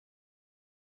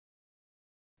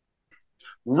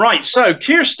Right, so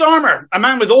Keir Starmer, a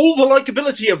man with all the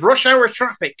likeability of rush hour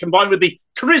traffic combined with the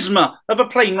charisma of a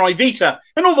plain Ryvita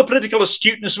and all the political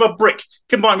astuteness of a brick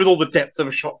combined with all the depth of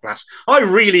a shot glass. I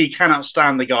really cannot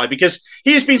stand the guy because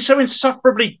he has been so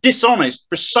insufferably dishonest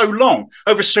for so long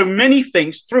over so many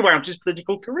things throughout his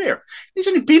political career. He's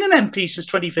only been an MP since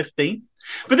 2015.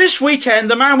 But this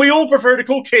weekend, the man we all prefer to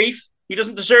call Keith, he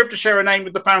doesn't deserve to share a name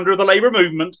with the founder of the Labour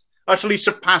movement, utterly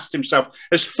surpassed himself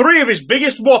as three of his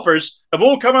biggest whoppers have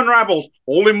all come unravelled,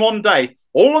 all in one day,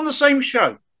 all on the same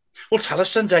show. Well, tell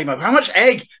us then, Damo, how much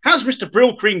egg has Mr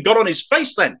Brylcreem got on his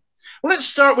face then? Well, let's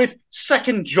start with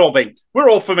second jobbing. We're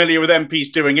all familiar with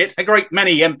MPs doing it. A great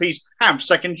many MPs have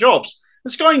second jobs.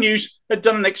 The Sky News had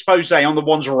done an expose on the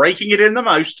ones raking it in the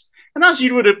most, and as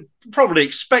you would have probably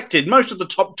expected, most of the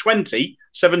top 20,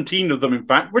 17 of them in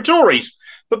fact, were Tories.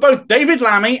 But both David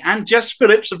Lammy and Jess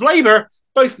Phillips of Labour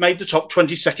both made the top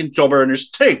 20 second job earners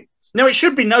too. Now, it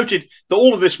should be noted that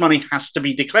all of this money has to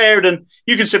be declared, and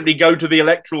you can simply go to the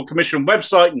Electoral Commission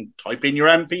website and type in your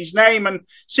MP's name and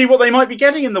see what they might be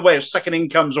getting in the way of second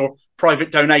incomes or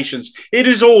private donations. It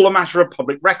is all a matter of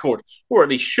public record, or at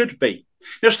least should be.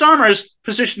 Now, Starmer has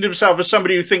positioned himself as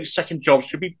somebody who thinks second jobs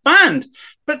should be banned,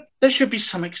 but there should be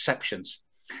some exceptions.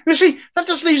 You see, that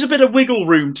just leaves a bit of wiggle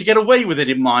room to get away with it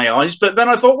in my eyes. But then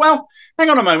I thought, well, hang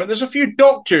on a moment. There's a few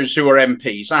doctors who are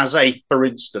MPs, for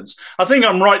instance. I think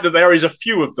I'm right that there is a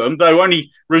few of them, though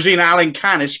only Rosina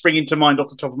Allen-Can is springing to mind off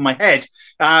the top of my head,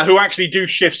 who actually do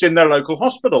shifts in their local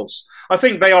hospitals. I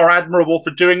think they are admirable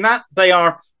for doing that. They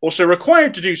are also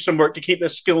required to do some work to keep their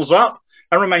skills up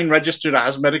and remain registered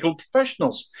as medical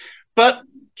professionals. But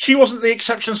she wasn't the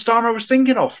exception Starmer was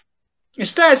thinking of.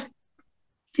 Instead,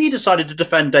 he decided to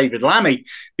defend David Lammy,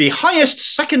 the highest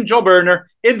second job earner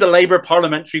in the Labour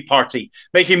Parliamentary Party,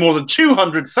 making more than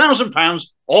 £200,000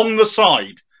 on the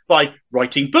side by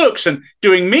writing books and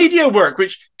doing media work,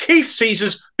 which Keith sees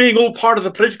as being all part of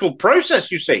the political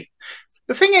process, you see.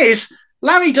 The thing is,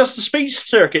 Lammy does the speech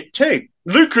circuit too.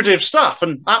 Lucrative stuff,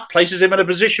 and that places him in a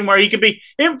position where he can be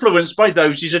influenced by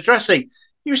those he's addressing.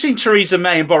 You've seen Theresa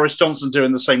May and Boris Johnson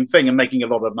doing the same thing and making a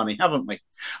lot of money, haven't we?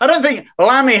 I don't think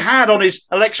Lammy had on his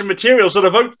election materials that a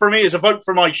vote for me is a vote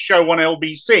for my show on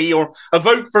LBC, or a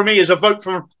vote for me is a vote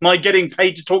for my getting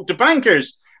paid to talk to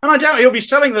bankers. And I doubt he'll be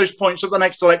selling those points at the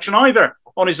next election either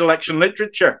on his election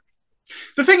literature.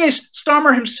 The thing is,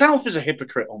 Starmer himself is a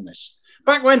hypocrite on this.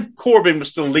 Back when Corbyn was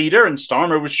still leader and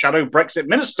Starmer was shadow Brexit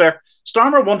minister,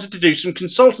 Starmer wanted to do some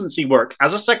consultancy work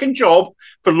as a second job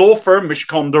for law firm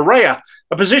Mishcon de Rea,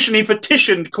 a position he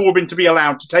petitioned Corbyn to be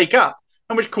allowed to take up,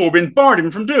 and which Corbyn barred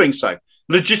him from doing so,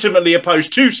 legitimately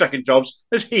opposed to second jobs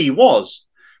as he was.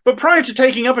 But prior to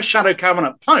taking up a shadow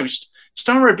cabinet post,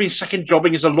 Starmer had been second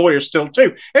jobbing as a lawyer still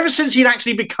too, ever since he'd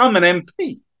actually become an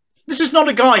MP. This is not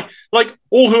a guy like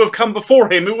all who have come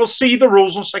before him who will see the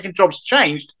rules on second jobs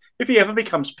changed if he ever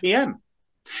becomes PM.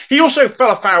 He also fell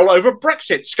afoul over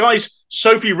Brexit. Sky's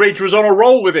Sophy Ridge was on a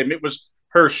roll with him. It was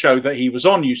her show that he was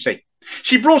on, you see.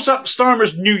 She brought up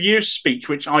Starmer's New Year's speech,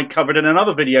 which I covered in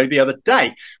another video the other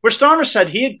day, where Starmer said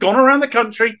he had gone around the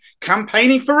country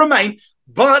campaigning for Remain,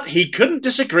 but he couldn't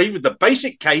disagree with the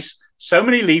basic case so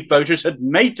many Leave voters had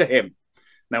made to him.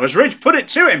 Now, as Ridge put it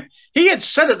to him, he had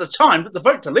said at the time that the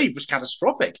vote to leave was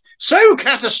catastrophic. So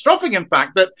catastrophic, in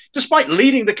fact, that despite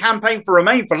leading the campaign for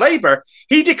Remain for Labour,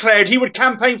 he declared he would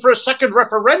campaign for a second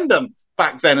referendum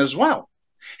back then as well.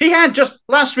 He had just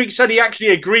last week said he actually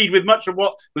agreed with much of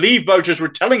what Leave voters were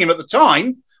telling him at the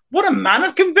time. What a man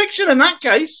of conviction in that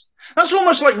case. That's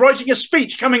almost like writing a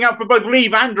speech coming out for both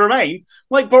Leave and Remain,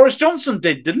 like Boris Johnson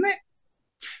did, didn't it?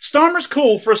 Starmer's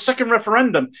call for a second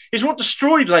referendum is what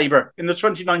destroyed Labour in the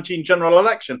 2019 general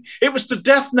election. It was the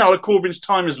death knell of Corbyn's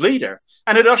time as leader,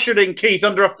 and it ushered in Keith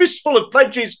under a fistful of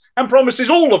pledges and promises,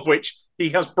 all of which he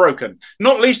has broken,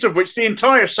 not least of which the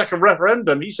entire second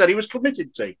referendum he said he was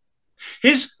committed to.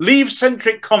 His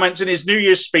Leave-centric comments in his New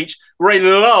Year's speech were a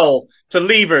lull to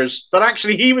Leavers that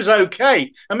actually he was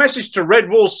okay, a message to red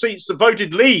wall seats that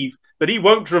voted Leave, that he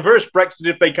won't reverse Brexit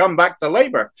if they come back to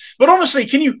Labour. But honestly,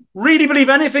 can you really believe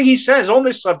anything he says on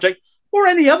this subject, or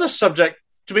any other subject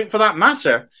for that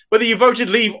matter, whether you voted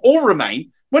Leave or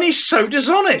Remain, when he's so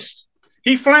dishonest?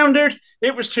 He floundered.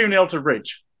 It was 2-0 to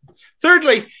Ridge.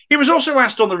 Thirdly, he was also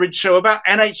asked on the Ridge Show about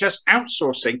NHS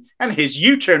outsourcing and his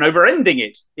U-turn over ending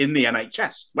it in the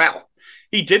NHS. Well,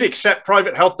 he did accept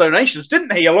private health donations,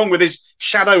 didn't he, along with his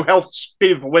shadow health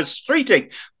spiv Wes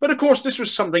Streeting. But of course, this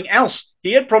was something else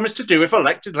he had promised to do if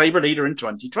elected Labour leader in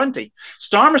 2020.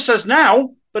 Starmer says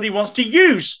now that he wants to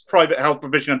use private health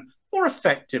provision more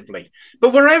effectively.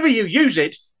 But wherever you use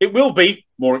it, it will be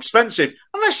more expensive,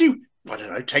 unless you, I don't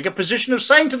know, take a position of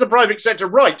saying to the private sector,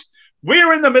 right,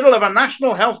 We're in the middle of a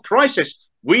national health crisis.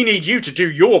 We need you to do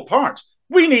your part.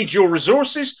 We need your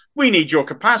resources. We need your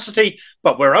capacity,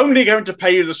 but we're only going to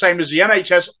pay you the same as the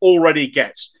NHS already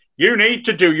gets. You need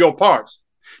to do your part.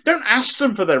 Don't ask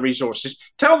them for their resources.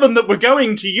 Tell them that we're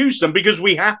going to use them because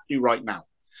we have to right now.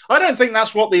 I don't think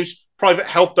that's what these private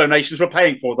health donations were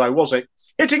paying for, though, was it?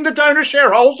 Hitting the donor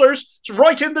shareholders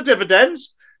right in the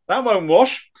dividends? That won't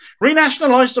wash.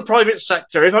 Renationalise the private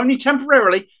sector, if only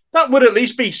temporarily. That would at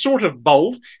least be sort of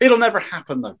bold. It'll never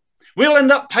happen, though. We'll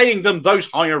end up paying them those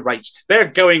higher rates, their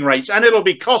going rates, and it'll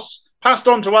be costs passed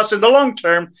on to us in the long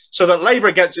term so that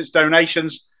Labour gets its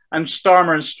donations and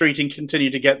Starmer and Streeting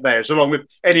continue to get theirs, along with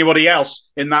anybody else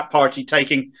in that party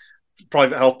taking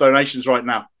private health donations right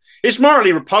now. It's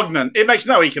morally repugnant, it makes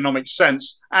no economic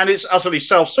sense, and it's utterly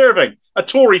self-serving, a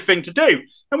Tory thing to do.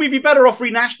 And we'd be better off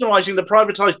renationalising the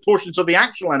privatised portions of the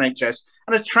actual NHS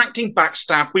and attracting back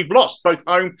staff we've lost, both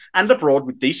home and abroad,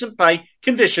 with decent pay,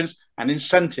 conditions and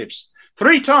incentives.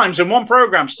 3 times in one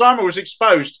programme, Starmer was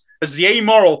exposed as the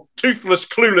amoral, toothless,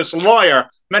 clueless liar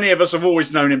many of us have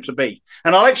always known him to be.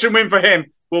 An election win for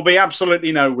him will be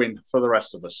absolutely no win for the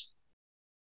rest of us.